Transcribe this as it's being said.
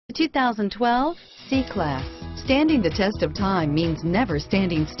2012 C-Class. Standing the test of time means never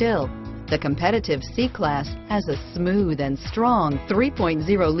standing still. The competitive C-Class has a smooth and strong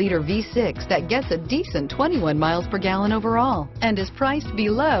 3.0-liter V6 that gets a decent 21 miles per gallon overall and is priced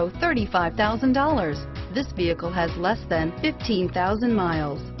below $35,000. This vehicle has less than 15,000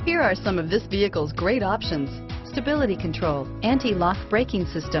 miles. Here are some of this vehicle's great options: stability control, anti-lock braking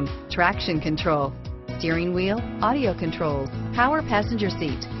system, traction control, steering wheel audio controls, power passenger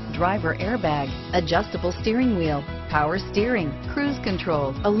seat, driver airbag, adjustable steering wheel, power steering, cruise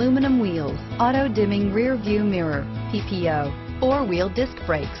control, aluminum wheels, auto dimming rear view mirror, PPO, four-wheel disc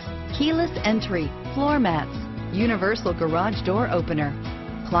brakes, keyless entry, floor mats, universal garage door opener,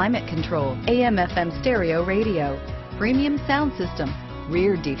 climate control, AM/FM stereo radio, premium sound system,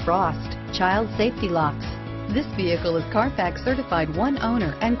 rear defrost, child safety locks. This vehicle is Carfax certified one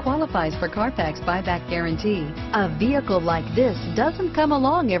owner and qualifies for Carfax buyback guarantee. A vehicle like this doesn't come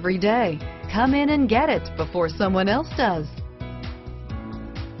along every day. Come in and get it before someone else does.